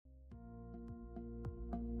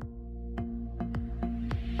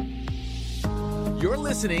You're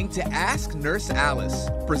listening to Ask Nurse Alice,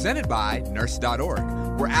 presented by Nurse.org,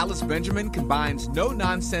 where Alice Benjamin combines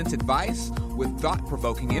no-nonsense advice with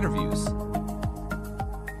thought-provoking interviews.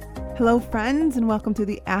 Hello, friends, and welcome to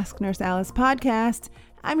the Ask Nurse Alice podcast.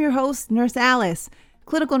 I'm your host, Nurse Alice,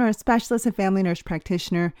 clinical nurse specialist and family nurse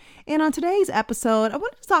practitioner. And on today's episode, I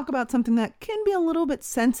wanted to talk about something that can be a little bit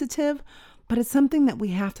sensitive, but it's something that we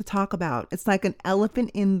have to talk about. It's like an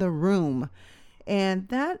elephant in the room, and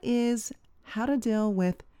that is how to deal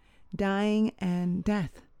with dying and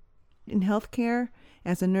death. In healthcare,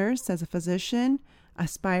 as a nurse, as a physician,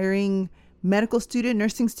 aspiring medical student,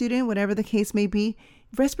 nursing student, whatever the case may be,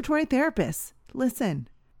 respiratory therapists, listen,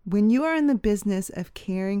 when you are in the business of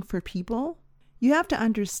caring for people, you have to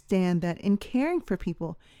understand that in caring for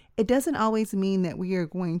people, it doesn't always mean that we are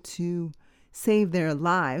going to save their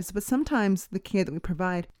lives, but sometimes the care that we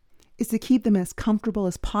provide is to keep them as comfortable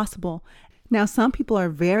as possible. Now, some people are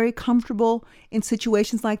very comfortable in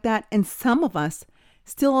situations like that, and some of us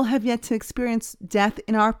still have yet to experience death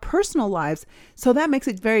in our personal lives. So that makes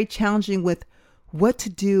it very challenging with what to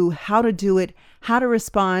do, how to do it, how to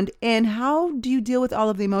respond, and how do you deal with all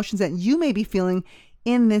of the emotions that you may be feeling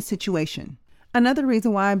in this situation. Another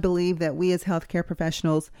reason why I believe that we as healthcare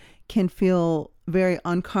professionals can feel very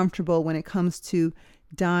uncomfortable when it comes to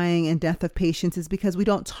dying and death of patients is because we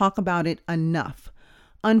don't talk about it enough.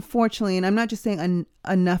 Unfortunately, and I'm not just saying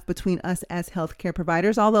enough between us as healthcare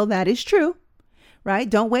providers, although that is true, right?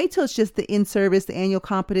 Don't wait till it's just the in-service, the annual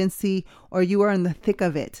competency, or you are in the thick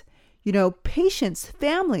of it. You know, patients,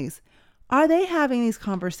 families, are they having these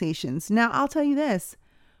conversations? Now, I'll tell you this.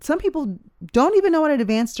 Some people don't even know what an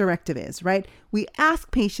advance directive is, right? We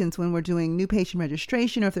ask patients when we're doing new patient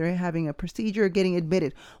registration or if they're having a procedure or getting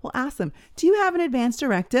admitted, we'll ask them, do you have an advance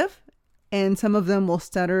directive? And some of them will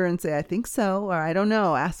stutter and say, I think so, or I don't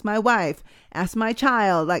know. Ask my wife, ask my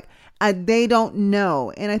child. They don't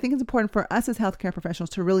know. And I think it's important for us as healthcare professionals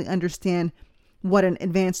to really understand what an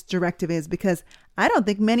advance directive is, because I don't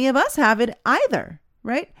think many of us have it either,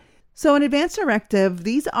 right? So an advance directive,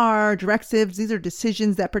 these are directives, these are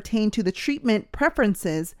decisions that pertain to the treatment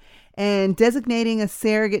preferences and designating a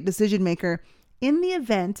surrogate decision maker in the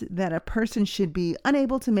event that a person should be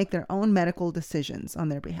unable to make their own medical decisions on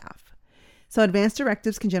their behalf. So advance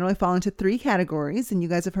directives can generally fall into three categories, and you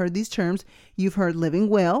guys have heard these terms. You've heard living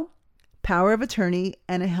will, power of attorney,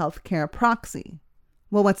 and a healthcare proxy.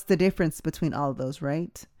 Well, what's the difference between all of those,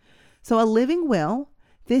 right? So a living will,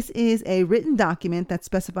 this is a written document that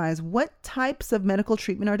specifies what types of medical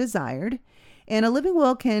treatment are desired, and a living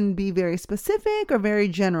will can be very specific or very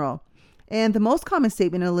general. And the most common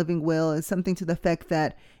statement in a living will is something to the effect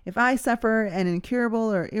that if I suffer an incurable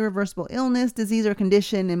or irreversible illness, disease, or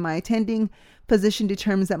condition, and my attending physician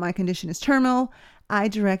determines that my condition is terminal, I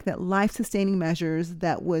direct that life-sustaining measures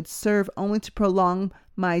that would serve only to prolong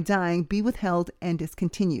my dying be withheld and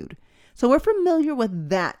discontinued. So we're familiar with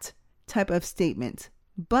that type of statement.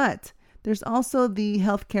 But there's also the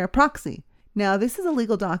healthcare proxy. Now, this is a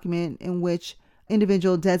legal document in which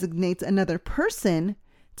individual designates another person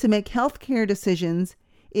to make healthcare decisions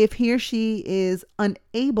if he or she is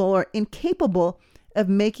unable or incapable of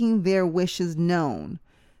making their wishes known.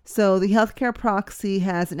 So the healthcare proxy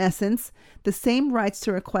has, in essence, the same rights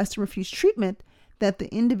to request and refuse treatment that the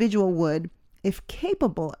individual would if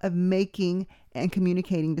capable of making and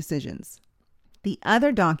communicating decisions. The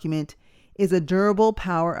other document is a durable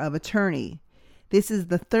power of attorney. This is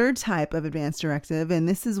the third type of advance directive, and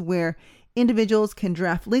this is where individuals can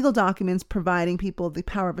draft legal documents providing people the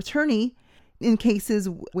power of attorney in cases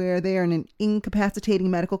where they are in an incapacitating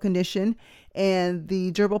medical condition, and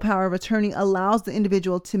the durable power of attorney allows the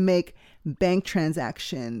individual to make bank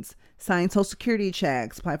transactions, sign social security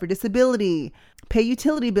checks, apply for disability, pay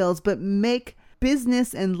utility bills, but make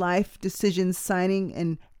business and life decisions signing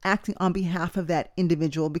and acting on behalf of that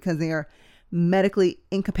individual because they are medically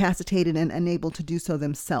incapacitated and unable to do so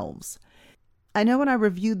themselves. I know when I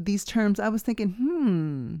reviewed these terms, I was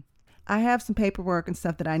thinking, I have some paperwork and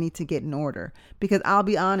stuff that I need to get in order, because I'll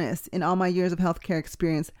be honest, in all my years of healthcare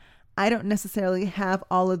experience, I don't necessarily have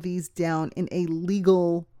all of these down in a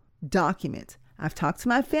legal document. I've talked to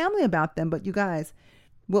my family about them, but you guys,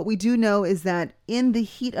 what we do know is that in the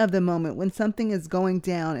heat of the moment, when something is going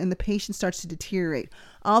down and the patient starts to deteriorate,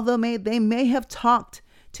 although they may have talked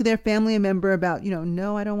to their family member about,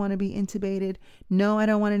 no, I don't want to be intubated. No, I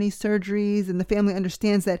don't want any surgeries. And the family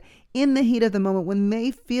understands that in the heat of the moment, when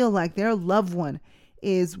they feel like their loved one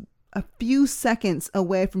is a few seconds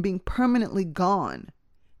away from being permanently gone,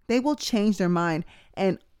 they will change their mind.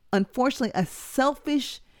 And unfortunately, a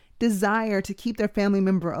selfish desire to keep their family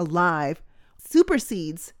member alive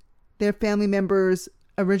supersedes their family member's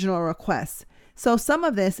original requests. So some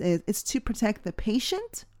of this it's to protect the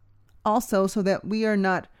patient, also so that we are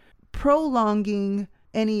not prolonging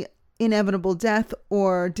any inevitable death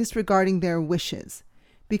or disregarding their wishes.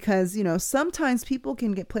 Because, sometimes people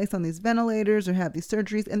can get placed on these ventilators or have these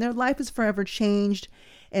surgeries and their life is forever changed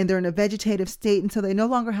and they're in a vegetative state. And so they no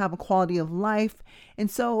longer have a quality of life. And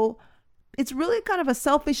so it's really kind of a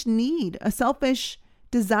selfish need, a selfish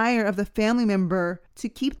desire of the family member to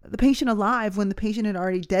keep the patient alive when the patient had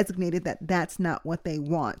already designated that that's not what they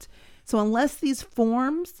want. So unless these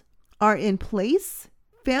forms are in place,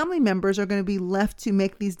 family members are going to be left to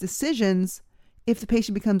make these decisions if the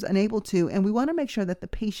patient becomes unable to. And we want to make sure that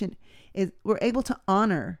we're able to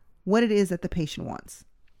honor what it is that the patient wants.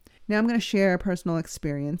 Now I'm going to share a personal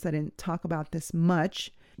experience. I didn't talk about this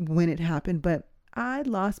much when it happened, but I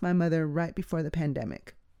lost my mother right before the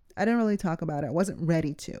pandemic. I didn't really talk about it. I wasn't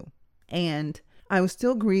ready to. And I was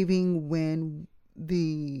still grieving when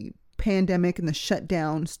the pandemic and the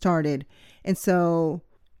shutdown started. And so,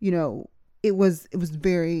 it was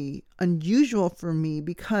very unusual for me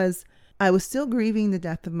because I was still grieving the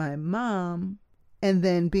death of my mom and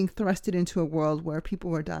then being thrusted into a world where people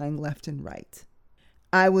were dying left and right.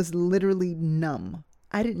 I was literally numb.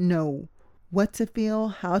 I didn't know what to feel,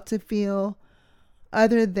 how to feel,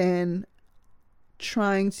 other than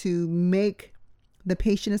trying to make the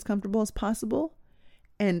patient as comfortable as possible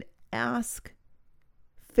and ask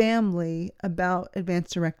family about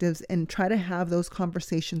advanced directives and try to have those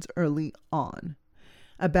conversations early on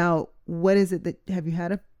about what is it that, have you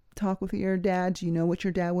had a talk with your dad? Do you know what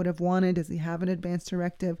your dad would have wanted? Does he have an advanced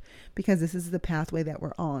directive? Because this is the pathway that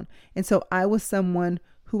we're on. And so I was someone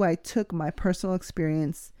who I took my personal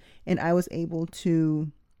experience and I was able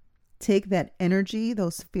to take that energy,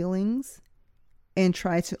 those feelings, and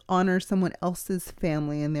try to honor someone else's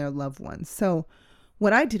family and their loved ones. So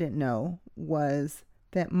what I didn't know was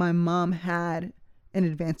that my mom had an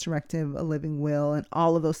advanced directive, a living will, and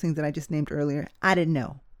all of those things that I just named earlier. I didn't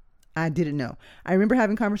know. I remember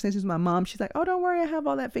having conversations with my mom. She's like, oh, don't worry, I have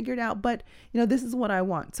all that figured out. But, this is what I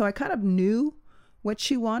want. So I kind of knew what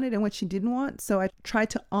she wanted and what she didn't want. So I tried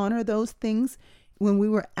to honor those things when we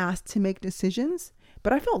were asked to make decisions.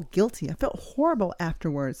 But I felt guilty. I felt horrible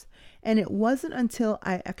afterwards. And it wasn't until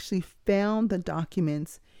I actually found the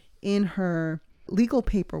documents in her legal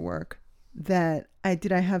paperwork that I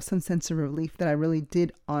have some sense of relief that I really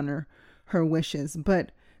did honor her wishes.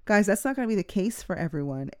 But guys, that's not going to be the case for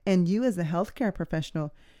everyone. And you as a healthcare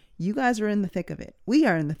professional, you guys are in the thick of it. We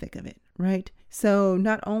are in the thick of it, right? So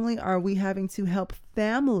not only are we having to help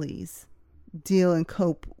families deal and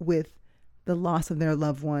cope with the loss of their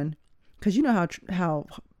loved one, because you know how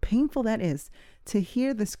painful that is to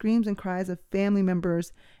hear the screams and cries of family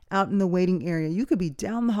members out in the waiting area. You could be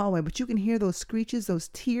down the hallway, but you can hear those screeches, those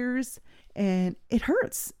tears, and it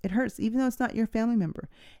hurts. It hurts, even though it's not your family member.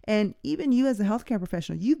 And even you as a healthcare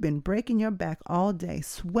professional, you've been breaking your back all day,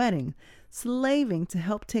 sweating, slaving to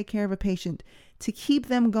help take care of a patient, to keep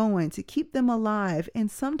them going, to keep them alive.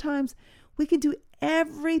 And sometimes we can do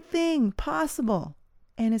everything possible,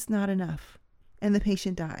 and it's not enough, and the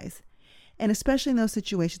patient dies. And especially in those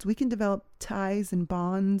situations, we can develop ties and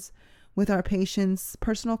bonds with our patients,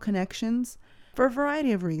 personal connections, for a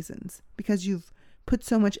variety of reasons, because you've put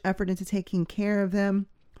so much effort into taking care of them.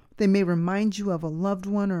 They may remind you of a loved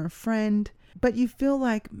one or a friend, but you feel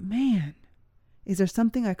like, man, is there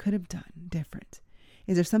something I could have done different?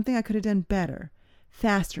 Is there something I could have done better,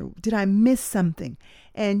 faster? Did I miss something?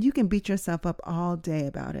 And you can beat yourself up all day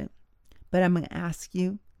about it. But I'm going to ask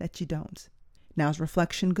you that you don't. Now, is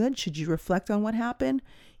reflection good? Should you reflect on what happened?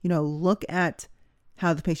 Look at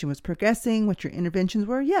how the patient was progressing, what your interventions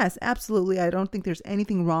were. Yes, absolutely. I don't think there's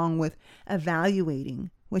anything wrong with evaluating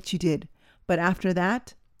what you did. But after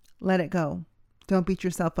that, let it go. Don't beat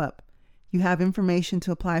yourself up. You have information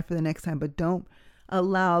to apply for the next time, but don't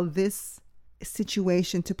allow this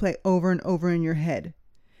situation to play over and over in your head.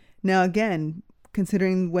 Now, again,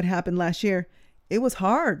 considering what happened last year, it was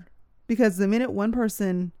hard because the minute one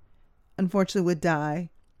person unfortunately would die,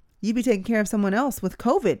 you'd be taking care of someone else with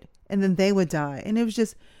COVID and then they would die. And it was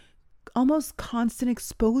just almost constant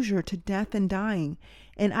exposure to death and dying.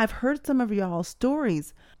 And I've heard some of y'all's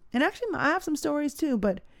stories, and actually I have some stories too,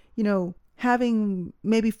 but having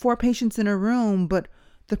maybe 4 patients in a room, but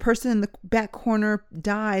the person in the back corner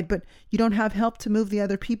died, but you don't have help to move the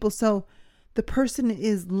other people. So the person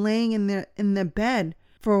is laying in the bed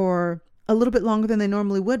for a little bit longer than they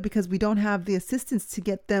normally would because we don't have the assistance to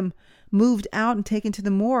get them moved out and taken to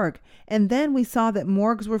the morgue. And then we saw that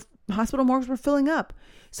hospital morgues were filling up.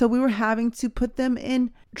 So we were having to put them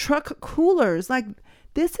in truck coolers. Like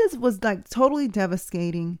this was like totally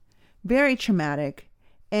devastating, very traumatic.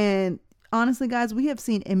 And honestly, guys, we have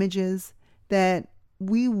seen images that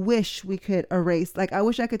we wish we could erase. Like, I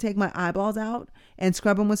wish I could take my eyeballs out and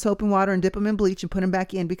scrub them with soap and water and dip them in bleach and put them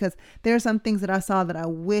back in, because there are some things that I saw that I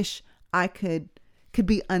wish I could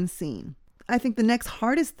be unseen. I think the next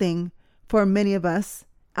hardest thing for many of us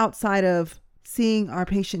outside of seeing our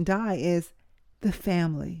patient die is the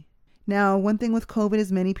family. Now, one thing with COVID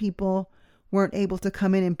is many people weren't able to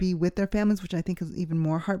come in and be with their families, which I think is even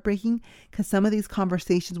more heartbreaking, because some of these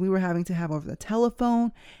conversations we were having to have over the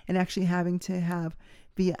telephone and actually having to have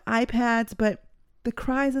via iPads. But the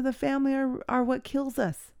cries of the family are what kills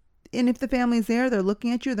us. And if the family's there, they're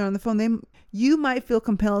looking at you, they're on the phone, you might feel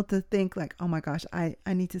compelled to think like, oh my gosh, I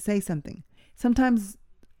need to say something. Sometimes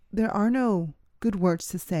there are no good words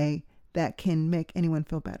to say that can make anyone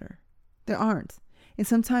feel better. There aren't. And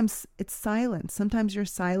sometimes it's silence. Sometimes your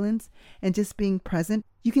silence and just being present.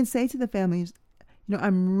 You can say to the families,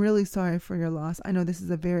 I'm really sorry for your loss. I know this is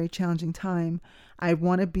a very challenging time. I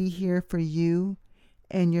want to be here for you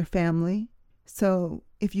and your family. So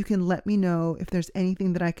if you can let me know if there's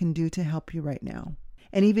anything that I can do to help you right now.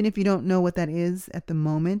 And even if you don't know what that is at the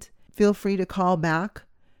moment, feel free to call back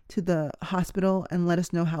to the hospital and let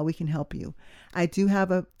us know how we can help you. I do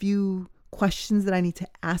have a few questions that I need to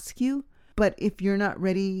ask you, but if you're not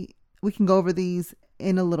ready, we can go over these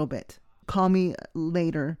in a little bit. Call me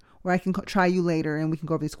later, or I can try you later and we can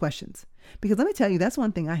go over these questions. Because let me tell you, that's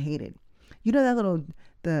one thing I hated.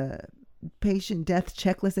 The patient death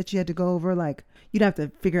checklist that you had to go over, like you'd have to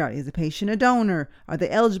figure out, is the patient a donor? Are they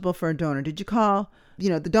eligible for a donor? Did you call,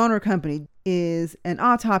 the donor company? Is an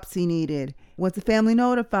autopsy needed? Was the family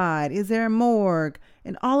notified? Is there a morgue?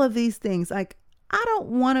 And all of these things. Like, I don't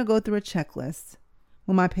want to go through a checklist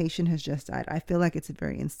when my patient has just died. I feel like it's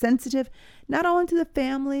very insensitive, not only to the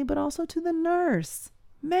family, but also to the nurse.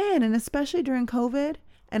 Man, and especially during COVID.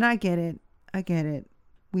 And I get it.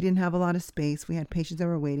 We didn't have a lot of space. We had patients that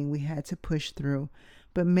were waiting. We had to push through.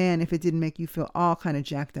 But man, if it didn't make you feel all kind of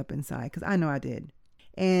jacked up inside, because I know I did.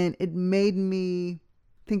 And it made me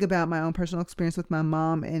think about my own personal experience with my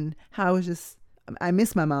mom and how I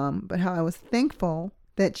miss my mom, but how I was thankful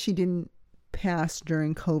that she didn't pass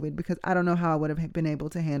during COVID, because I don't know how I would have been able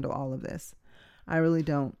to handle all of this. I really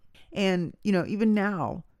don't. And, even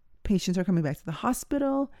now, patients are coming back to the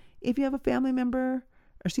hospital. If you have a family member,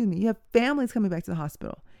 you have families coming back to the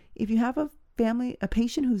hospital. If you have a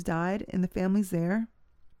patient who's died and the family's there,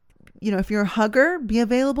 if you're a hugger, be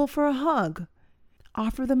available for a hug.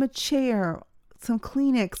 Offer them a chair, some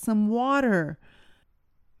Kleenex, some water,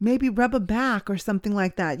 maybe rub a back or something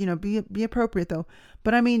like that. Be appropriate though.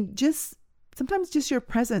 But sometimes just your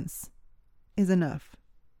presence is enough.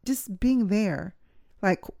 Just being there,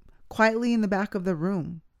 like quietly in the back of the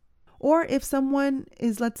room. Or if someone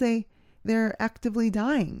is, let's say, they're actively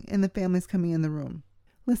dying and the family's coming in the room.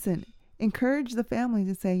 Listen, encourage the family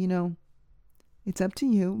to say, it's up to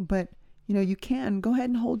you, but you can go ahead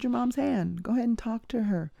and hold your mom's hand. Go ahead and talk to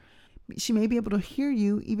her. She may be able to hear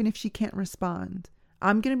you even if she can't respond.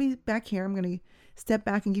 I'm going to be back here. I'm going to step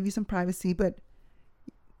back and give you some privacy, but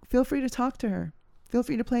feel free to talk to her. Feel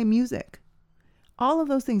free to play music. All of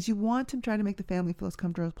those things. You want to try to make the family feel as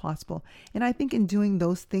comfortable as possible. And I think in doing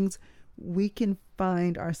those things, we can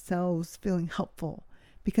find ourselves feeling helpful,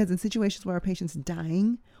 because in situations where our patient's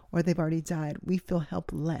dying or they've already died, we feel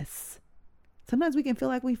helpless. Sometimes we can feel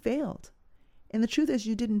like we failed. And the truth is,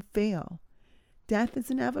 you didn't fail. Death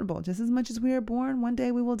is inevitable. Just as much as we are born, one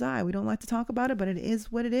day we will die. We don't like to talk about it, but it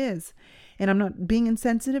is what it is. And I'm not being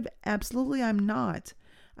insensitive. Absolutely, I'm not.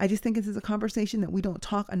 I just think this is a conversation that we don't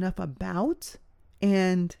talk enough about.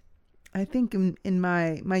 And I think in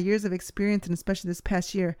my years of experience, and especially this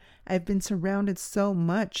past year, I've been surrounded so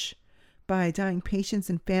much by dying patients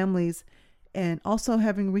and families, and also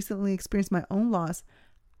having recently experienced my own loss.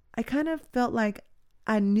 I kind of felt like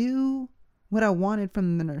I knew what I wanted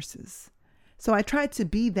from the nurses. So I tried to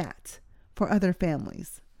be that for other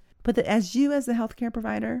families. But as the healthcare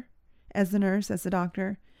provider, as the nurse, as the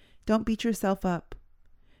doctor, don't beat yourself up.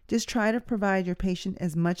 Just try to provide your patient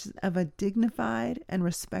as much of a dignified and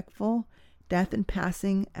respectful death and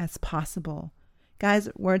passing as possible. Guys,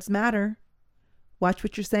 words matter. Watch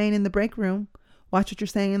what you're saying in the break room. Watch what you're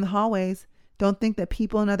saying in the hallways. Don't think that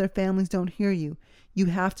people in other families don't hear you. You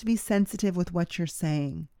have to be sensitive with what you're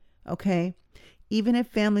saying. Okay? Even if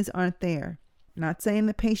families aren't there. Not saying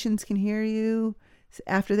that patients can hear you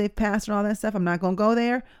after they've passed and all that stuff. I'm not going to go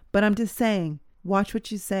there, but I'm just saying, watch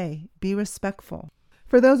what you say. Be respectful.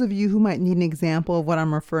 For those of you who might need an example of what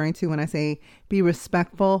I'm referring to when I say be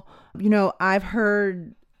respectful, I've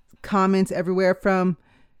heard comments everywhere from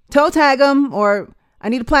toe tag them, or I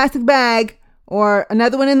need a plastic bag, or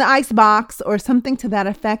another one in the ice box or something to that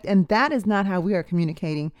effect. And that is not how we are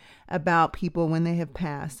communicating about people when they have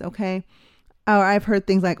passed. Okay. Or I've heard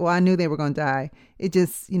things like, well, I knew they were going to die. It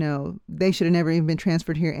just, they should have never even been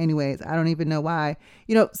transferred here anyways. I don't even know why.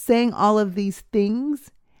 Saying all of these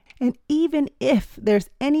things. And even if there's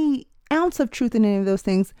any ounce of truth in any of those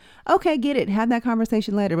things, okay, get it. Have that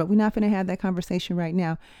conversation later. But we're not going to have that conversation right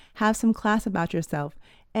now. Have some class about yourself.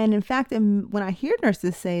 And in fact, when I hear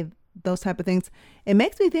nurses say those type of things, it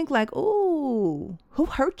makes me think like, ooh, who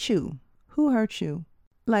hurt you? Who hurt you?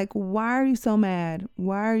 Like, why are you so mad?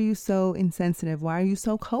 Why are you so insensitive? Why are you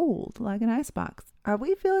so cold like an icebox? Are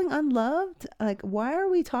we feeling unloved? Like, why are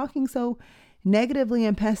we talking so negatively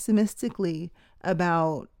and pessimistically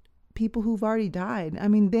about people who've already died? I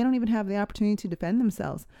mean, they don't even have the opportunity to defend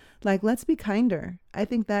themselves. Like, let's be kinder. I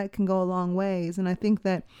think that can go a long ways. And I think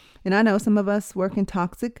that, and I know some of us work in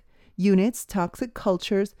toxic units, toxic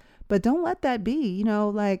cultures, but don't let that be,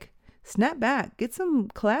 snap back, get some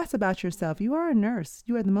class about yourself. You are a nurse.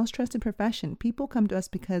 You are the most trusted profession. People come to us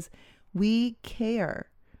because we care,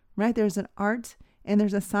 right? There's an art and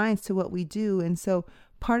there's a science to what we do. And so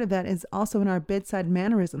part of that is also in our bedside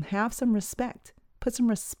mannerism. Have some respect. Put some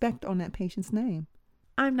respect on that patient's name.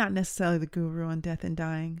 I'm not necessarily the guru on death and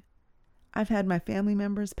dying. I've had my family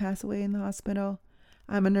members pass away in the hospital.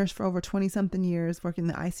 I'm a nurse for over 20-something years, working in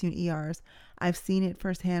the ICU and ERs. I've seen it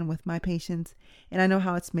firsthand with my patients, and I know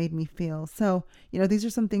how it's made me feel. So, these are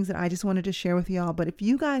some things that I just wanted to share with y'all. But if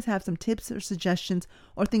you guys have some tips or suggestions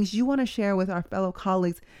or things you want to share with our fellow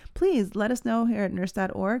colleagues, please let us know here at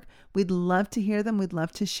nurse.org. We'd love to hear them. We'd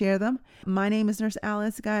love to share them. My name is Nurse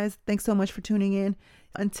Alice, guys. Thanks so much for tuning in.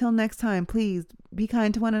 Until next time, please be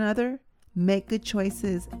kind to one another, make good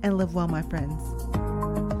choices, and live well, my friends.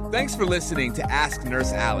 Thanks for listening to Ask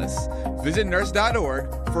Nurse Alice. Visit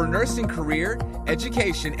nurse.org for nursing career,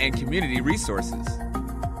 education, and community resources.